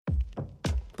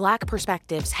Black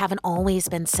perspectives haven't always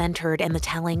been centered in the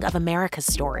telling of America's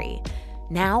story.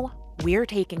 Now, we're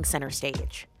taking center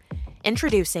stage.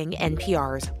 Introducing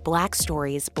NPR's Black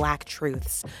Stories, Black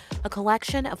Truths, a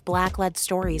collection of Black-led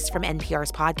stories from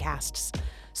NPR's podcasts.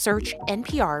 Search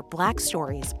NPR Black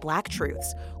Stories, Black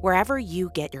Truths wherever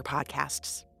you get your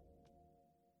podcasts.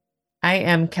 I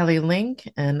am Kelly Link,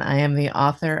 and I am the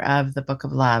author of The Book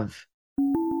of Love.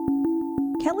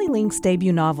 Kelly Link's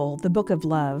debut novel, The Book of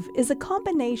Love, is a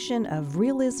combination of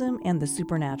realism and the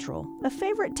supernatural, a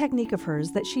favorite technique of hers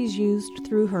that she's used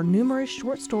through her numerous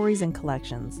short stories and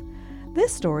collections.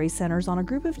 This story centers on a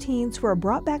group of teens who are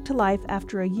brought back to life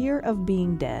after a year of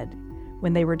being dead.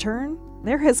 When they return,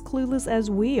 they're as clueless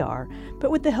as we are, but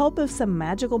with the help of some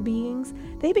magical beings,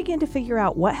 they begin to figure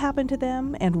out what happened to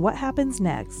them and what happens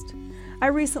next. I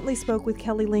recently spoke with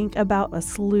Kelly Link about a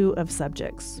slew of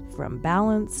subjects, from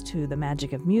balance to the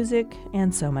magic of music,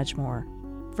 and so much more.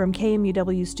 From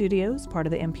KMUW Studios, part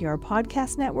of the NPR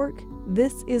Podcast Network,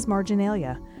 this is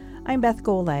Marginalia. I'm Beth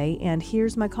Golay, and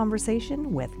here's my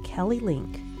conversation with Kelly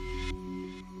Link.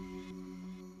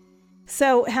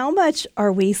 So how much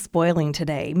are we spoiling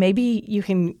today? Maybe you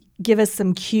can give us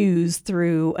some cues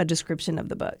through a description of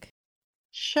the book.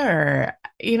 Sure.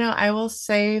 I will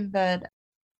say that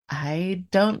I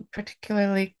don't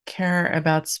particularly care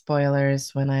about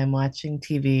spoilers when I'm watching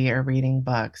TV or reading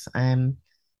books. I'm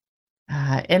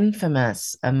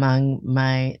infamous among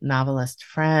my novelist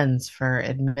friends for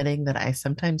admitting that I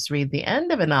sometimes read the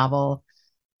end of a novel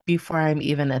before I'm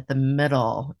even at the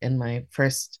middle in my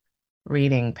first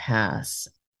reading pass.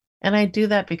 And I do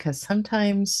that because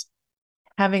sometimes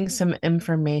having some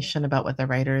information about what the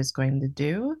writer is going to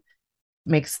do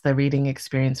makes the reading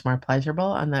experience more pleasurable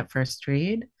on that first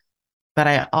read. But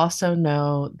I also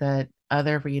know that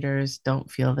other readers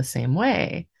don't feel the same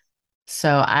way.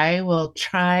 So I will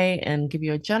try and give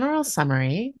you a general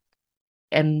summary,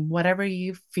 and whatever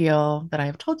you feel that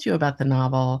I've told you about the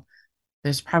novel,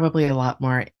 there's probably a lot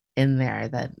more in there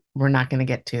that we're not going to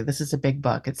get to. This is a big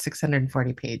book. It's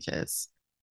 640 pages.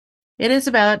 It is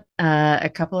about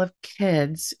a couple of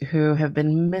kids who have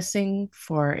been missing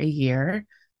for a year.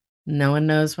 No one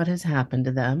knows what has happened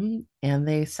to them, and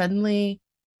they suddenly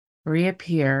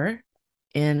reappear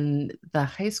in the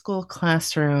high school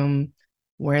classroom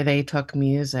where they took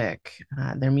music.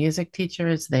 Their music teacher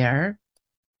is there.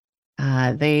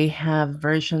 They have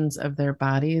versions of their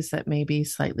bodies that may be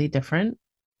slightly different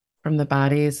from the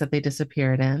bodies that they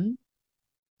disappeared in.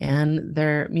 And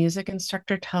their music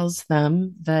instructor tells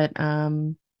them that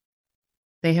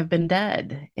they have been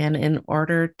dead. And in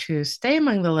order to stay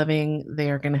among the living,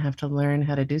 they are going to have to learn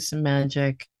how to do some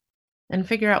magic and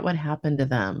figure out what happened to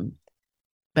them.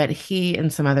 But he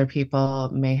and some other people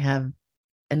may have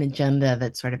an agenda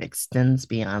that sort of extends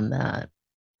beyond that.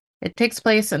 It takes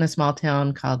place in a small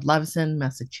town called Loveson,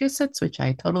 Massachusetts, which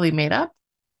I totally made up.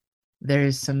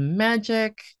 There's some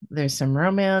magic, there's some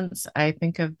romance. I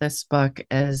think of this book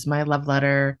as my love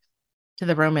letter to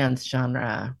the romance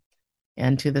genre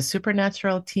and to the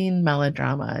supernatural teen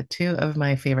melodrama, two of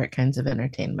my favorite kinds of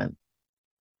entertainment.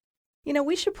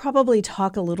 We should probably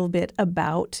talk a little bit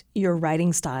about your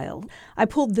writing style. I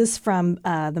pulled this from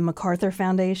the MacArthur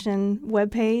Foundation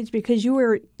webpage because you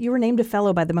were named a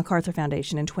fellow by the MacArthur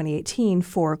Foundation in 2018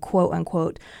 for, quote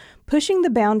unquote, pushing the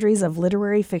boundaries of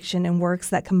literary fiction and works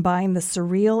that combine the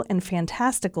surreal and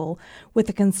fantastical with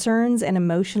the concerns and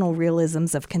emotional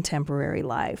realisms of contemporary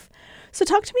life. So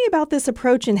talk to me about this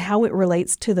approach and how it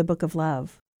relates to the Book of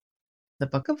Love. The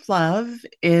Book of Love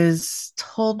is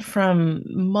told from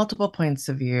multiple points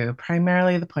of view,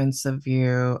 primarily the points of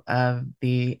view of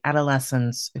the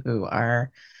adolescents who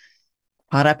are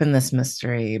caught up in this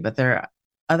mystery, but there are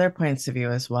other points of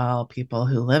view as well, people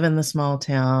who live in the small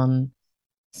town,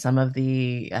 some of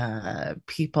the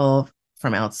people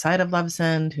from outside of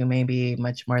Loveson who may be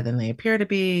much more than they appear to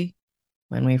be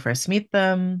when we first meet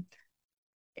them.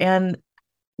 And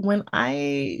when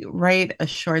I write a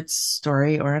short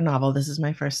story or a novel, this is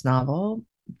my first novel,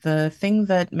 the thing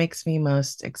that makes me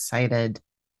most excited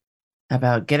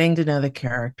about getting to know the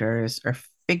characters or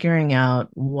figuring out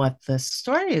what the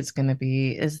story is going to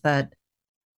be is that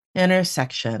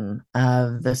intersection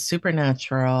of the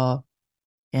supernatural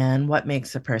and what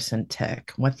makes a person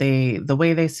tick, the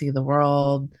way they see the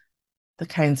world, the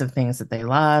kinds of things that they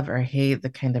love or hate, the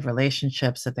kind of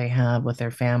relationships that they have with their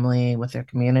family, with their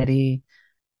community.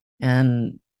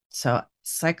 And so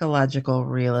psychological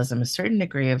realism, a certain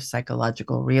degree of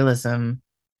psychological realism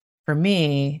for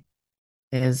me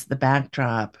is the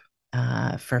backdrop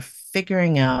for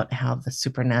figuring out how the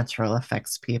supernatural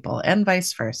affects people and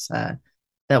vice versa.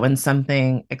 That when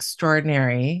something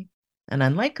extraordinary and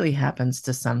unlikely happens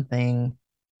to something,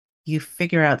 you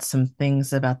figure out some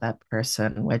things about that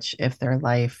person, which if their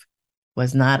life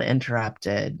was not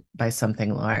interrupted by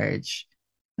something large,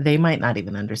 they might not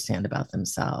even understand about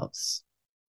themselves.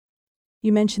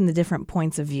 You mentioned the different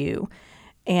points of view.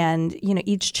 And,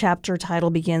 each chapter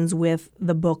title begins with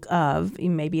the book of.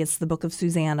 Maybe it's the book of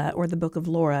Susanna or the book of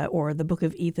Laura or the book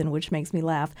of Ethan, which makes me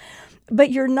laugh. But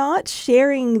you're not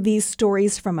sharing these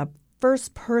stories from a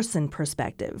first-person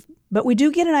perspective. But we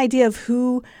do get an idea of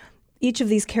who each of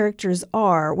these characters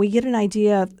are. We get an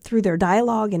idea through their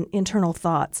dialogue and internal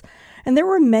thoughts. And there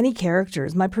were many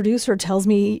characters. My producer tells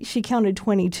me she counted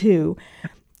 22.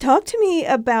 Talk to me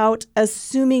about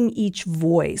assuming each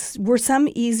voice. Were some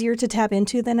easier to tap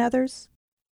into than others?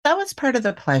 That was part of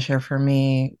the pleasure for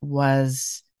me,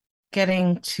 was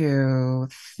getting to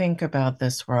think about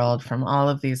this world from all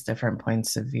of these different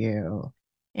points of view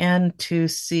and to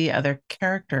see other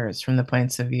characters from the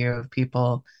points of view of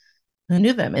people who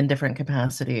knew them in different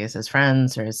capacities as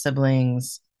friends or as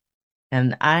siblings.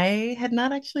 And I had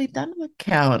not actually done a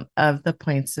count of the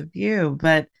points of view,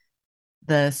 but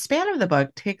the span of the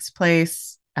book takes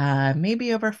place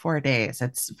maybe over 4 days.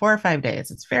 It's 4 or 5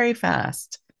 days. It's very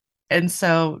fast. And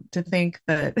so to think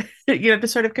that, to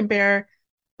sort of compare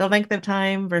the length of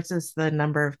time versus the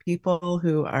number of people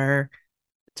who are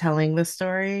telling the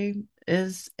story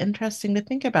is interesting to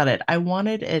think about it. I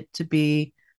wanted it to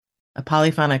be a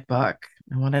polyphonic book.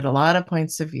 I wanted a lot of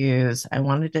points of views. I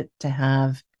wanted it to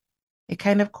have a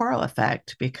kind of choral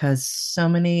effect because so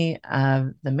many of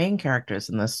the main characters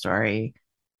in this story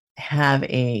have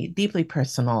a deeply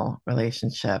personal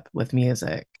relationship with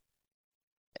music,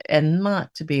 and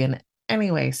not to be in any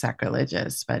way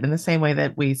sacrilegious, but in the same way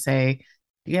that we say,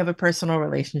 do you have a personal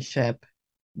relationship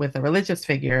with a religious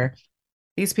figure?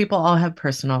 These people all have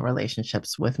personal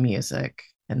relationships with music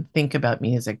and think about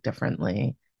music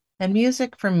differently. And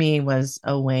music for me was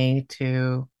a way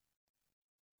to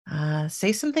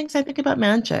say some things I think about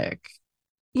magic.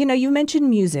 You mentioned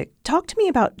music. Talk to me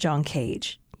about John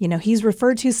Cage. He's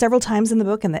referred to several times in the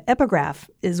book, and the epigraph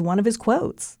is one of his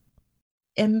quotes.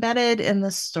 Embedded in the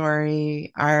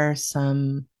story are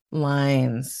some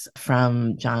lines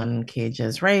from John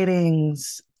Cage's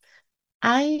writings.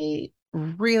 I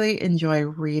really enjoy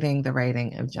reading the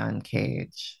writing of John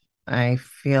Cage. I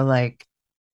feel like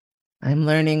I'm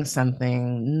learning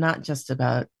something not just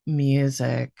about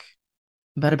music,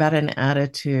 but about an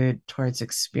attitude towards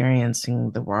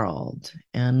experiencing the world.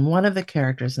 And one of the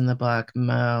characters in the book,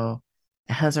 Mo,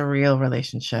 has a real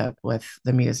relationship with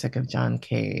the music of John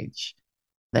Cage,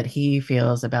 that he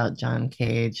feels about John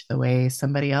Cage the way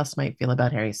somebody else might feel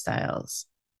about Harry Styles.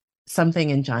 Something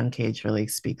in John Cage really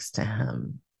speaks to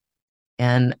him.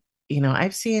 And,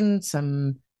 I've seen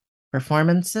some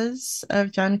performances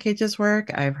of John Cage's work.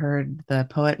 I've heard the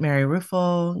poet Mary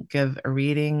Ruffle give a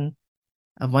reading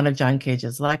of one of John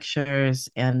Cage's lectures,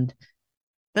 and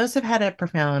those have had a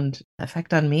profound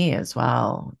effect on me as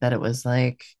well, that it was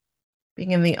like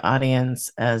being in the audience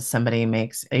as somebody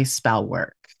makes a spell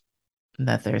work,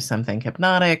 that there's something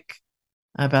hypnotic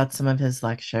about some of his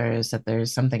lectures, that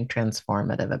there's something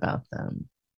transformative about them.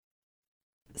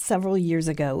 Several years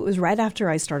ago, it was right after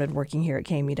I started working here at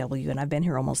KMUW, and I've been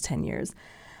here almost 10 years.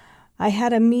 I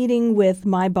had a meeting with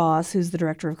my boss, who's the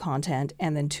director of content,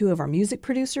 and then two of our music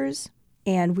producers.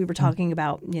 And we were talking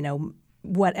about,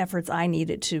 what efforts I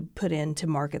needed to put in to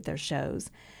market their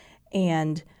shows.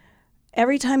 And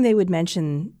every time they would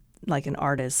mention like an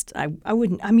artist, I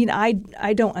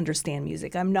don't understand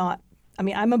music. I'm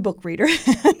a book reader,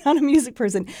 not a music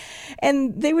person.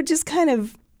 And they would just kind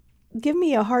of give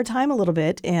me a hard time a little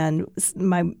bit. And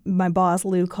my boss,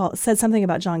 Lou, said something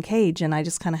about John Cage, and I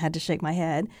just kind of had to shake my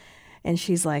head. And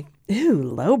she's like, ooh,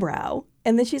 lowbrow.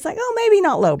 And then she's like, oh, maybe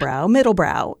not lowbrow,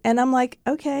 middlebrow. And I'm like,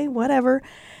 okay, whatever.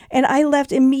 And I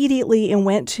left immediately and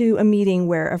went to a meeting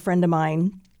where a friend of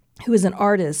mine who is an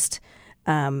artist,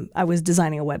 I was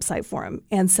designing a website for him.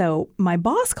 And so my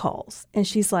boss calls and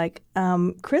she's like,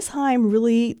 Chris Heim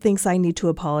really thinks I need to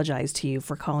apologize to you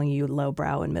for calling you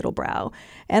lowbrow and middlebrow.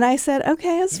 And I said,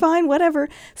 okay, that's fine, whatever.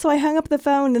 So I hung up the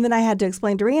phone and then I had to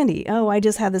explain to Randy, oh, I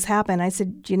just had this happen. I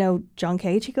said, John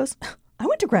Cage? He goes, I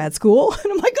went to grad school.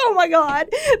 And I'm like, oh my God,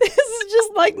 this is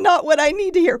just like not what I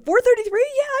need to hear. 433?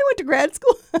 Yeah, I went to grad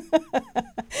school.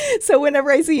 So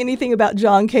whenever I see anything about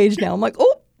John Cage now, I'm like,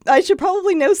 oh, I should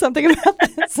probably know something about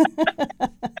this.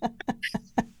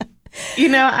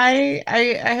 I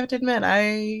have to admit,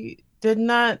 I did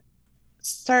not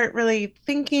start really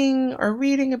thinking or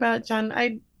reading about John.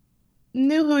 I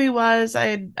knew who he was.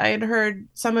 I had heard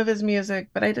some of his music,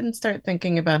 but I didn't start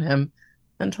thinking about him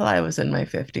until I was in my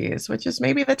 50s, which is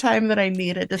maybe the time that I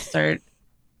needed to start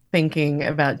thinking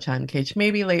about John Cage,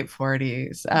 maybe late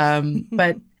 40s.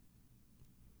 But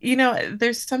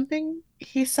there's something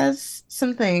he says,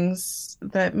 some things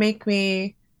that make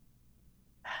me.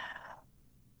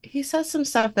 He says some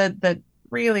stuff that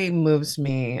really moves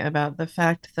me about the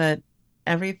fact that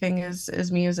everything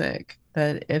is music.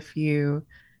 That if you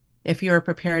are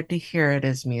prepared to hear it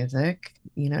as music,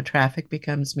 traffic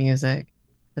becomes music.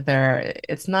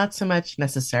 It's not so much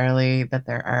necessarily that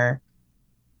there are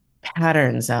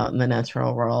patterns out in the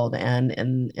natural world and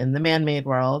in the man-made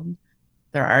world.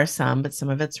 There are some, but some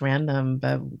of it's random.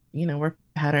 But we're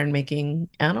pattern making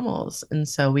animals, and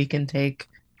so we can take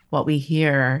what we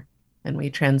hear and we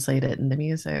translate it into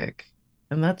music.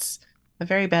 And that's a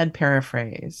very bad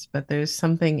paraphrase, but there's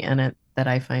something in it that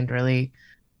I find really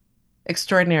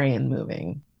extraordinary and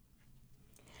moving.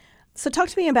 So talk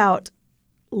to me about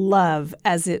love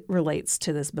as it relates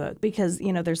to this book, because,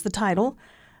 there's the title.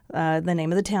 The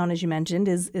name of the town, as you mentioned,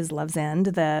 is Love's End.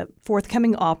 The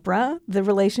forthcoming opera, the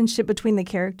relationship between the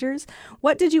characters.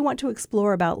 What did you want to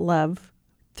explore about love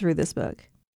through this book?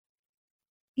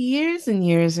 Years and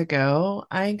years ago,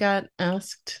 I got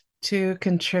asked to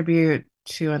contribute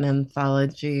to an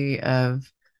anthology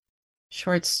of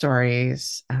short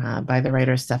stories by the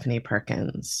writer Stephanie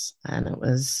Perkins. And it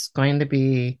was going to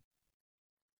be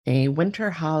a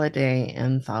winter holiday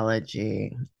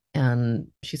anthology. And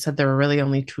she said there were really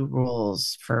only two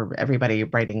rules for everybody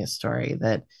writing a story: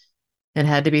 that it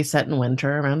had to be set in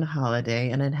winter around a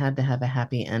holiday, and it had to have a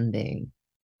happy ending.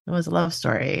 It was a love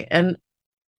story. And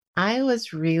I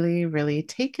was really, really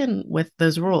taken with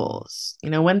those rules.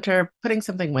 Winter, putting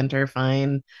something winter,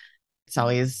 fine. It's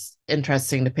always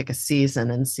interesting to pick a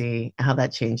season and see how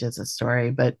that changes a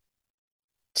story. But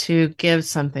to give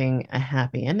something a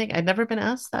happy ending, I'd never been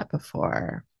asked that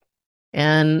before.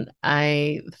 And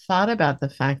I thought about the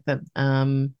fact that,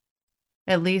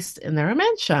 at least in the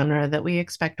romance genre, that we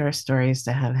expect our stories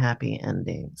to have happy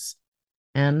endings.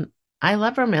 And I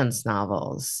love romance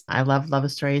novels. I love love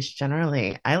stories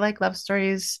generally. I like love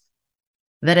stories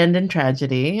that end in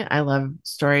tragedy. I love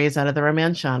stories out of the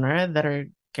romance genre that are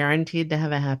guaranteed to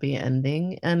have a happy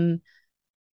ending. And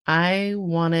I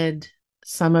wanted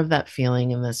some of that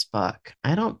feeling in this book.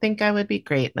 I don't think I would be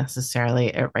great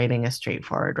necessarily at writing a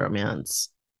straightforward romance,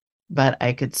 but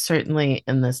I could certainly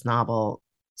in this novel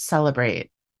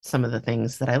celebrate some of the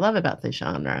things that I love about the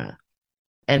genre.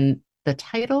 And the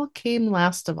title came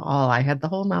last of all. I had the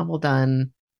whole novel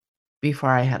done before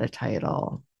I had a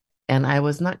title, and I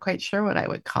was not quite sure what I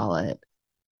would call it.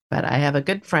 But I have a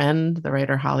good friend, the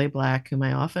writer Holly Black, whom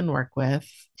I often work with.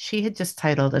 She had just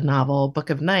titled a novel Book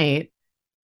of Night.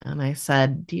 And I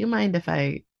said, do you mind if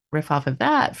I riff off of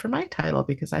that for my title?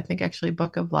 Because I think actually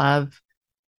Book of Love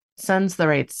sends the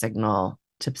right signal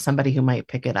to somebody who might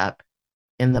pick it up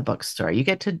in the bookstore. You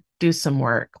get to do some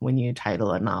work when you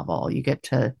title a novel. You get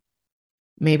to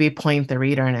maybe point the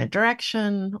reader in a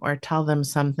direction or tell them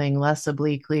something less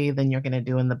obliquely than you're going to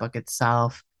do in the book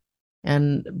itself.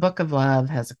 And Book of Love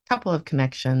has a couple of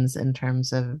connections in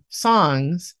terms of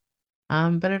songs,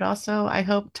 but it also, I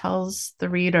hope, tells the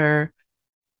reader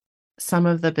some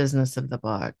of the business of the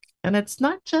book. And it's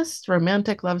not just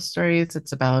romantic love stories.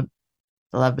 It's about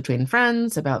the love between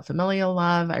friends, about familial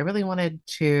love. I really wanted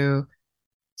to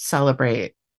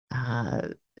celebrate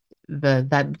that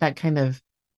kind of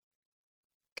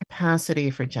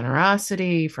capacity for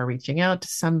generosity, for reaching out to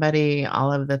somebody,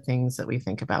 all of the things that we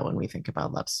think about when we think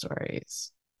about love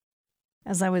stories.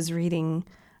 As I was reading,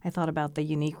 I thought about the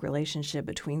unique relationship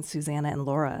between Susanna and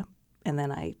Laura. And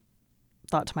then I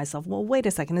thought to myself, well, wait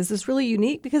a second, is this really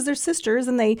unique? Because they're sisters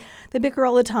and they bicker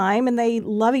all the time and they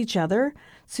love each other.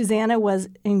 Susanna was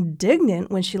indignant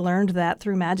when she learned that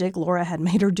through magic, Laura had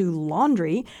made her do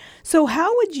laundry. So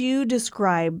how would you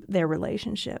describe their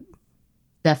relationship?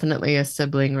 Definitely a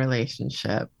sibling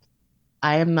relationship.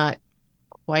 I am not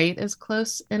quite as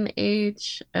close in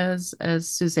age as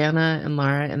Susanna and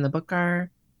Laura in the book are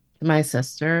to my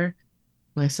sister.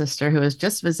 My sister, who is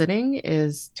just visiting,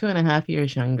 is 2.5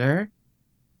 years younger.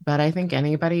 But I think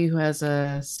anybody who has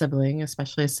a sibling,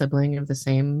 especially a sibling of the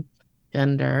same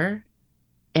gender,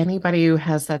 anybody who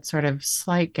has that sort of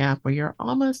slight gap where you're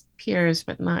almost peers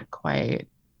but not quite,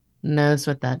 knows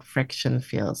what that friction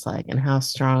feels like and how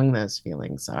strong those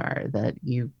feelings are, that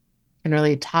you can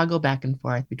really toggle back and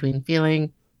forth between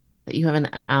feeling that you have an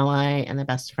ally and a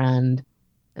best friend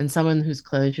and someone whose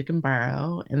clothes you can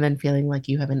borrow, and then feeling like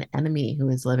you have an enemy who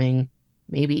is living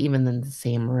maybe even in the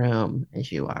same room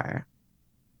as you are.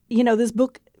 This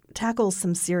book tackles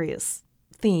some serious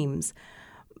themes,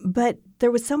 but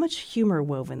there was so much humor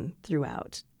woven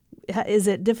throughout. Is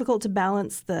it difficult to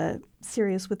balance the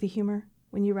serious with the humor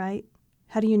when you write?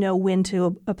 How do you know when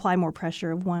to apply more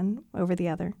pressure of one over the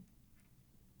other?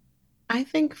 I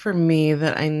think for me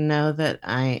that I know that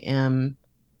I am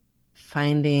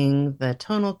finding the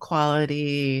tonal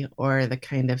quality or the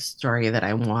kind of story that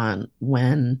I want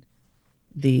when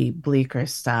the bleaker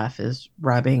stuff is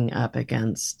rubbing up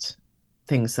against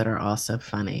things that are also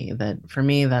funny. That for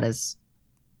me, that is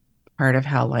part of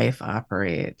how life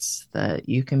operates, that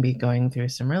you can be going through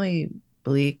some really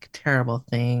bleak, terrible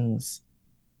things,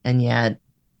 and yet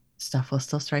stuff will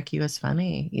still strike you as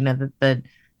funny. That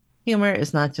humor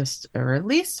is not just a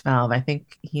release valve. I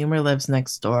think humor lives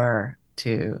next door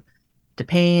to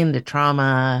pain, to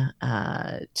trauma,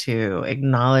 to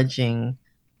acknowledging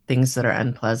things that are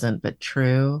unpleasant but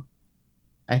true.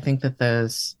 I think that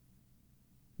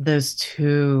those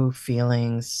two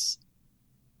feelings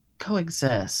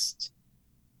coexist,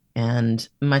 and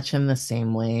much in the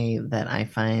same way that I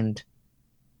find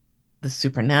the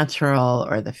supernatural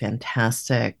or the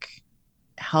fantastic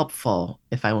helpful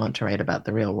if I want to write about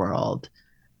the real world,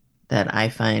 that I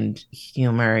find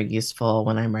humor useful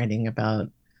when I'm writing about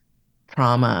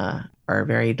trauma or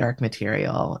very dark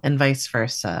material, and vice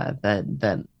versa,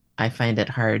 that I find it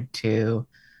hard to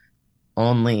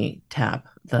only tap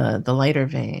the lighter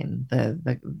vein,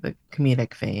 the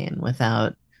comedic vein,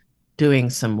 without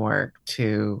doing some work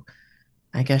to,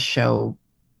 I guess, show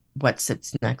what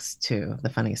sits next to the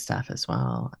funny stuff as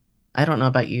well. I don't know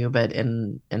about you, but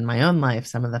in my own life,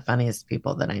 some of the funniest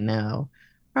people that I know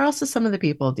are also some of the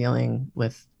people dealing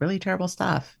with really terrible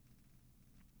stuff.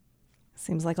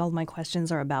 Seems like all my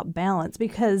questions are about balance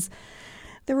because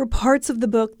there were parts of the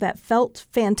book that felt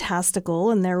fantastical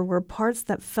and there were parts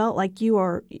that felt like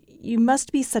you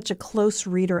must be such a close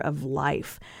reader of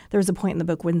life. There was a point in the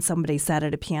book when somebody sat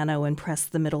at a piano and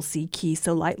pressed the middle C key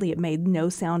so lightly it made no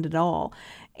sound at all.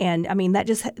 And I mean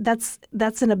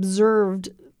that's an observed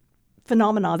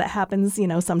phenomena that happens,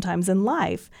 sometimes in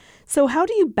life. So how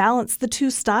do you balance the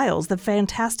two styles, the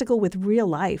fantastical with real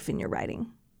life in your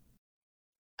writing?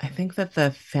 I think that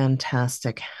the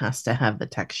fantastic has to have the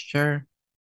texture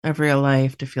of real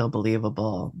life to feel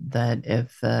believable. That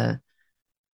if the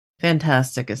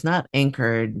fantastic is not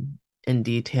anchored in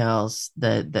details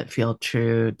that feel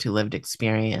true to lived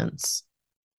experience,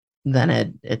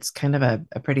 then it's kind of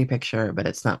a pretty picture, but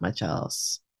it's not much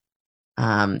else.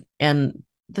 And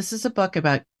this is a book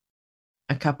about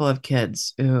a couple of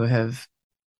kids who have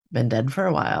been dead for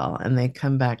a while and they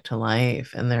come back to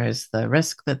life, and there's the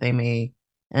risk that they may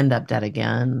end up dead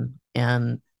again.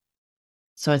 And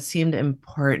so it seemed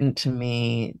important to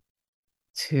me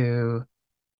to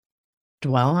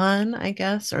dwell on, I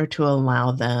guess, or to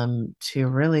allow them to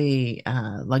really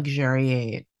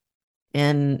luxuriate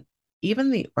in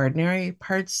even the ordinary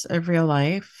parts of real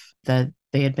life that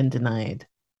they had been denied,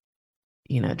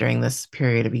 during this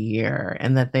period of a year,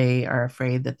 and that they are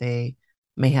afraid that they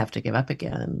may have to give up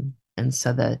again. And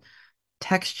so the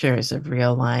textures of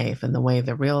real life and the way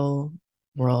the real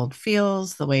world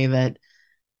feels, the way that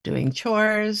doing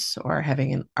chores or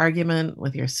having an argument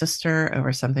with your sister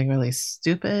over something really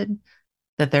stupid,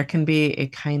 that there can be a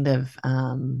kind of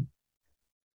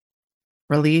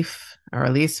relief, a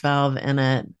release valve in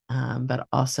it. But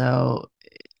also,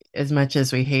 as much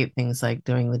as we hate things like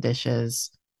doing the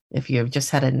dishes, if you have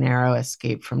just had a narrow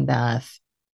escape from death,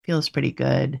 feels pretty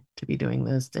good to be doing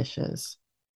those dishes.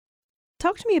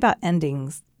 Talk to me about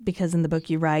endings, because in the book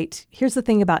you write, here's the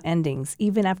thing about endings.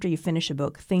 Even after you finish a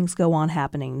book, things go on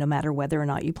happening, no matter whether or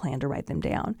not you plan to write them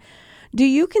down. Do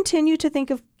you continue to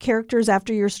think of characters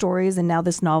after your stories and now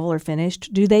this novel are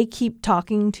finished? Do they keep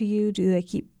talking to you? Do they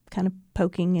keep kind of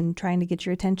poking and trying to get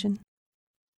your attention?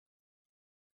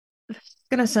 It's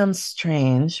going to sound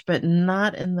strange, but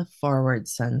not in the forward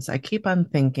sense. I keep on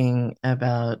thinking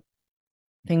about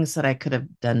things that I could have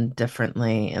done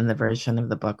differently in the version of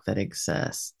the book that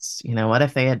exists. What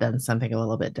if they had done something a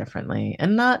little bit differently?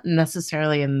 And not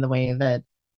necessarily in the way that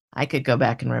I could go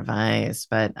back and revise,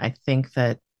 but I think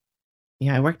that,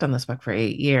 I worked on this book for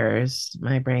 8 years.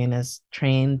 My brain is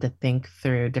trained to think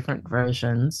through different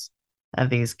versions of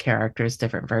these characters,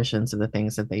 different versions of the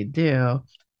things that they do.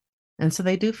 And so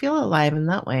they do feel alive in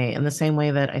that way, in the same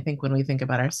way that I think when we think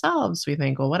about ourselves, we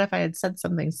think, well, what if I had said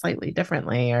something slightly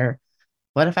differently? Or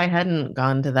what if I hadn't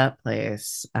gone to that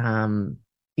place?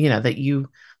 That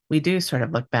we do sort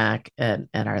of look back at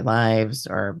our lives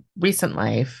or recent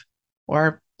life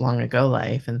or long ago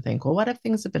life and think, well, what if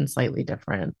things have been slightly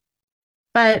different?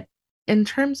 But in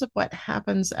terms of what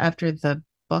happens after the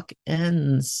book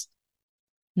ends,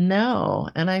 no.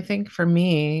 And I think for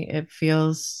me, it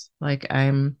feels like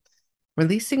I'm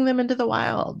releasing them into the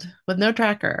wild with no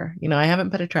tracker. I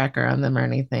haven't put a tracker on them or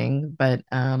anything, but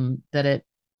that it,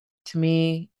 to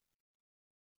me,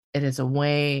 it is a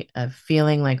way of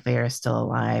feeling like they are still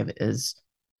alive, is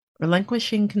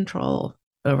relinquishing control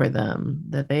over them,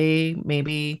 that they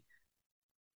maybe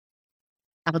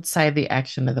outside the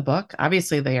action of the book.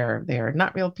 Obviously, they are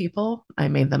not real people. I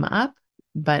made them up.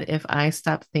 But if I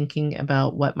stop thinking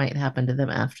about what might happen to them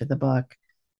after the book,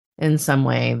 in some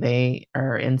way, they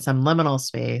are in some liminal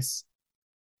space.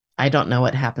 I don't know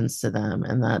what happens to them,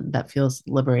 and that feels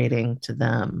liberating to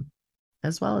them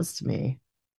as well as to me.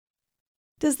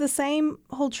 Does the same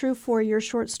hold true for your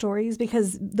short stories?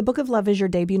 Because The Book of Love is your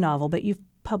debut novel, but you've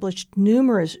published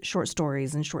numerous short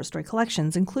stories and short story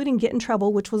collections, including Get in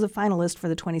Trouble, which was a finalist for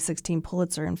the 2016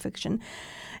 Pulitzer in fiction.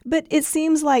 But it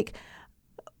seems like,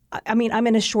 I mean, I'm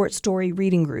in a short story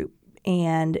reading group,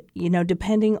 and,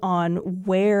 depending on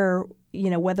where,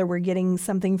 whether we're getting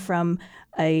something from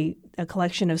a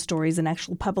collection of stories, an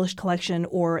actual published collection,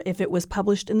 or if it was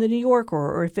published in the New Yorker,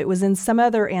 or if it was in some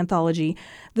other anthology,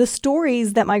 the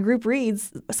stories that my group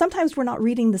reads, sometimes we're not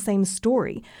reading the same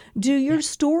story. Do your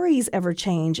stories ever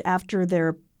change after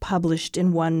they're published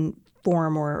in one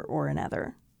form or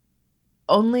another?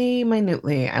 Only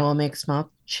minutely. I will make small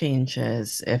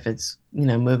changes if it's,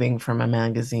 moving from a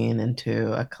magazine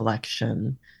into a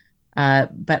collection.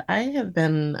 But I have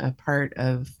been a part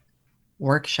of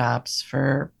workshops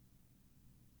for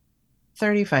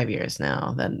 35 years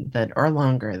now, that or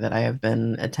longer, that I have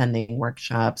been attending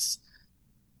workshops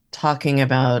talking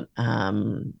about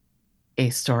a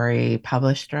story,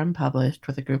 published or unpublished,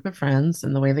 with a group of friends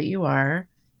in the way that you are.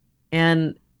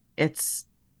 And it's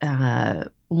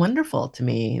wonderful to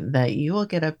me that you will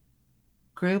get a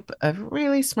group of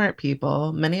really smart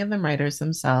people, many of them writers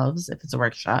themselves, if it's a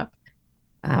workshop,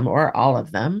 or all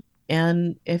of them.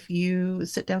 And if you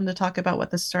sit down to talk about what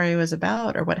the story was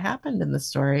about or what happened in the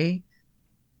story,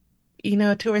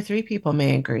 two or three people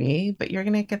may agree, but you're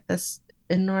going to get this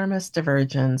enormous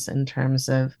divergence in terms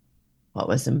of what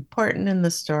was important in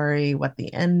the story, what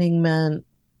the ending meant,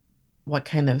 what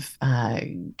kind of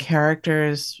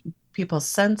characters, people's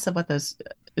sense of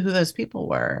who those people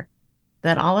were.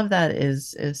 That all of that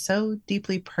is so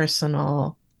deeply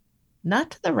personal, not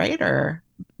to the writer,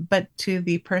 but to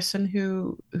the person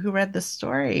who read the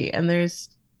story. And there's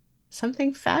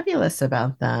something fabulous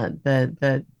about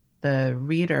that. The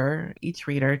reader, each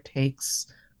reader takes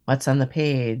what's on the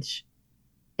page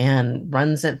and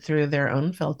runs it through their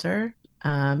own filter,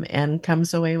 and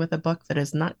comes away with a book that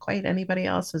is not quite anybody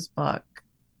else's book.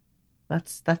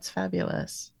 That's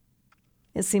fabulous.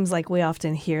 It seems like we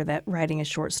often hear that writing a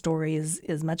short story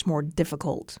is much more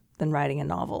difficult than writing a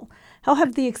novel. How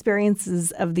have the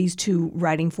experiences of these two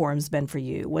writing forms been for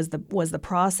you? Was the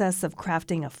process of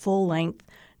crafting a full-length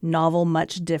novel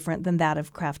much different than that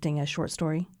of crafting a short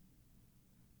story?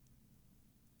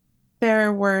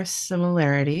 There were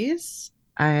similarities.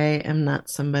 I am not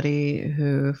somebody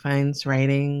who finds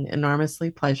writing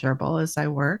enormously pleasurable as I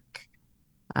work,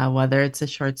 whether it's a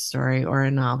short story or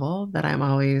a novel, that I'm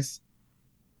always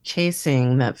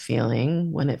chasing that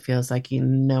feeling when it feels like you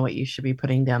know what you should be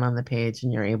putting down on the page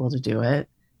and you're able to do it.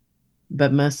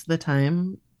 But most of the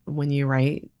time, when you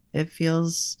write, it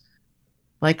feels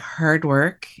like hard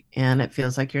work and it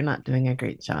feels like you're not doing a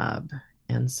great job.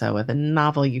 And so with a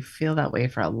novel, you feel that way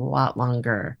for a lot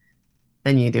longer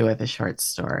than you do with a short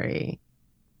story.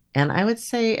 And I would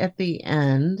say at the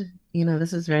end,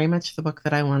 this is very much the book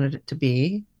that I wanted it to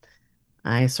be.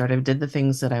 I sort of did the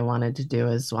things that I wanted to do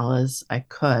as well as I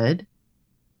could.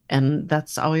 And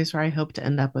that's always where I hope to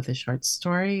end up with a short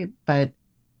story. But,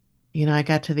 I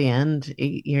got to the end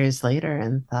 8 years later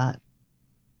and thought,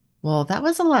 well, that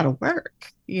was a lot of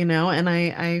work, and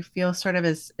I feel sort of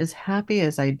as happy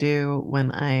as I do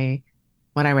when I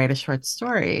write a short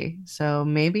story. So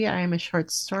maybe I'm a short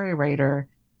story writer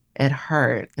at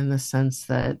heart, in the sense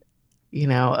that,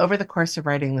 over the course of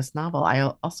writing this novel,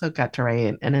 I also got to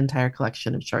write an entire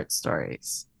collection of short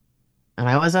stories. And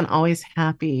I wasn't always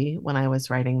happy when I was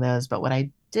writing those, but what I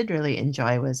did really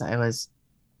enjoy was I was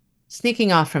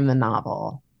sneaking off from the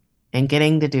novel and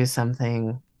getting to do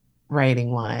something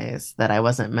writing wise that I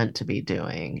wasn't meant to be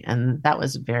doing. And that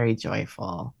was very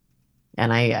joyful.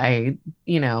 And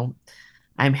you know,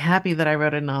 I'm happy that I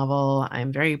wrote a novel.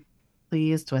 I'm very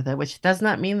pleased with it, which does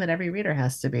not mean that every reader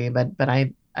has to be, but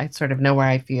I sort of know where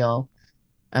I feel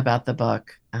about the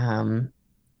book.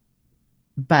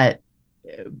 But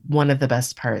one of the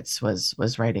best parts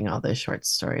was writing all those short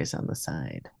stories on the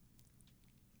side.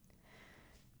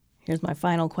 Here's my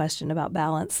final question about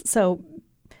balance. So,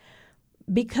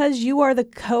 because you are the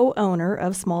co-owner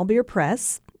of Small Beer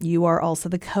Press, you are also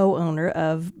the co-owner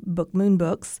of Book Moon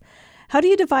Books. How do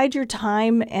you divide your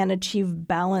time and achieve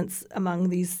balance among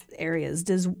these areas?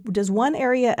 Does one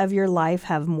area of your life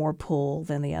have more pull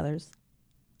than the others?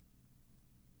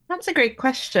 That's a great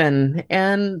question.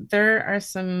 And there are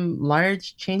some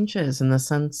large changes in the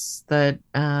sense that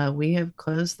we have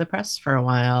closed the press for a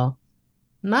while,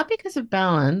 not because of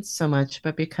balance so much,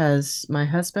 but because my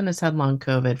husband has had long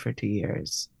COVID for 2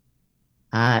 years,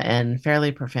 and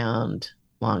fairly profound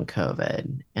long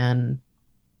COVID, and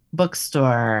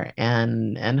bookstore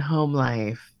and home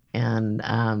life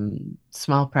and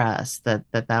small press that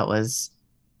was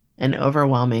an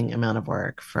overwhelming amount of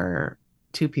work for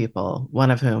two people, one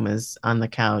of whom is on the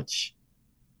couch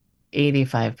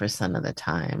 85% of the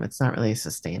time. It's not really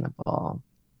sustainable.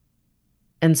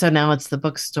 And so now it's the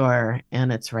bookstore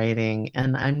and it's writing,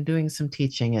 and I'm doing some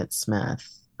teaching at Smith,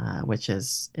 which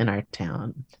is in our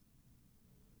town.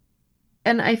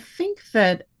 And I think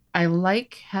that I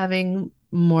like having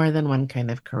more than one kind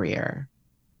of career.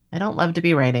 I don't love to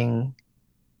be writing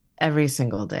every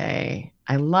single day.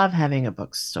 I love having a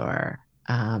bookstore.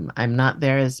 I'm not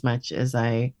there as much as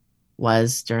I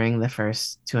was during the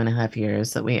first 2.5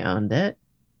 years that we owned it,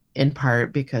 in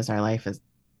part because our life has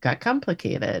got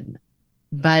complicated.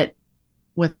 But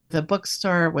with the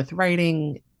bookstore, with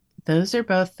writing, those are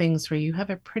both things where you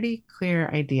have a pretty clear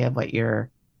idea of what your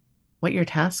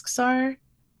tasks are,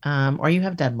 or you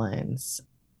have deadlines.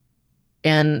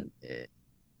 And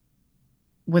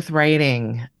with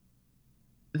writing,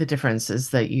 the difference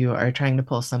is that you are trying to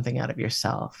pull something out of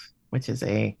yourself, which is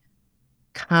a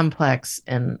complex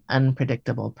and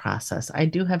unpredictable process. I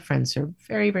do have friends who are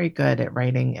very, very good at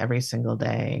writing every single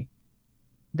day.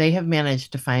 They have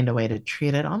managed to find a way to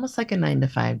treat it almost like a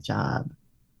 9-to-5 job.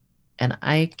 And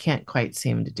I can't quite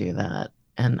seem to do that.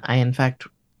 And I, in fact,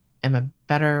 am a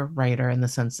better writer in the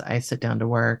sense that I sit down to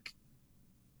work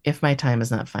if my time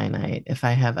is not finite, if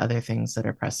I have other things that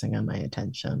are pressing on my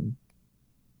attention.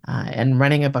 And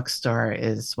running a bookstore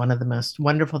is one of the most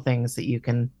wonderful things that you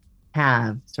can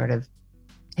have, sort of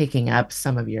taking up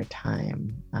some of your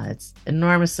time. It's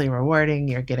enormously rewarding.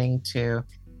 You're getting to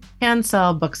hand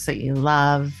sell books that you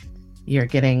love. You're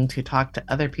getting to talk to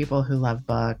other people who love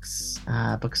books.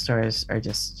 Bookstores are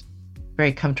just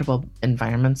very comfortable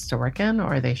environments to work in,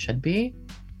 or they should be.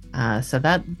 So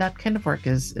that kind of work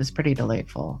is pretty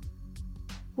delightful.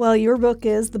 Well, your book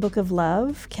is The Book of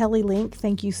Love. Kelly Link,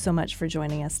 thank you so much for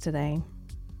joining us today.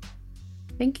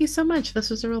 Thank you so much. This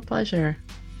was a real pleasure.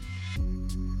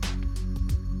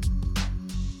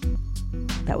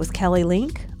 That was Kelly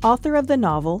Link, author of the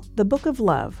novel The Book of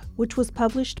Love, which was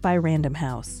published by Random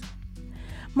House.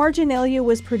 Marginalia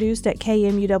was produced at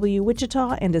KMUW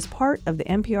Wichita and is part of the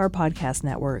NPR Podcast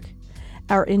Network.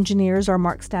 Our engineers are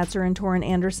Mark Statzer and Torrin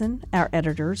Anderson. Our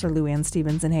editors are Luann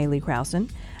Stevens and Haley Krausen.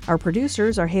 Our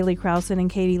producers are Haley Krausen and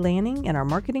Katie Lanning, and our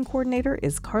marketing coordinator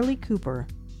is Carly Cooper.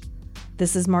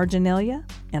 This is Marginalia,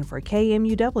 and for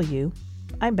KMUW,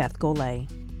 I'm Beth Golay.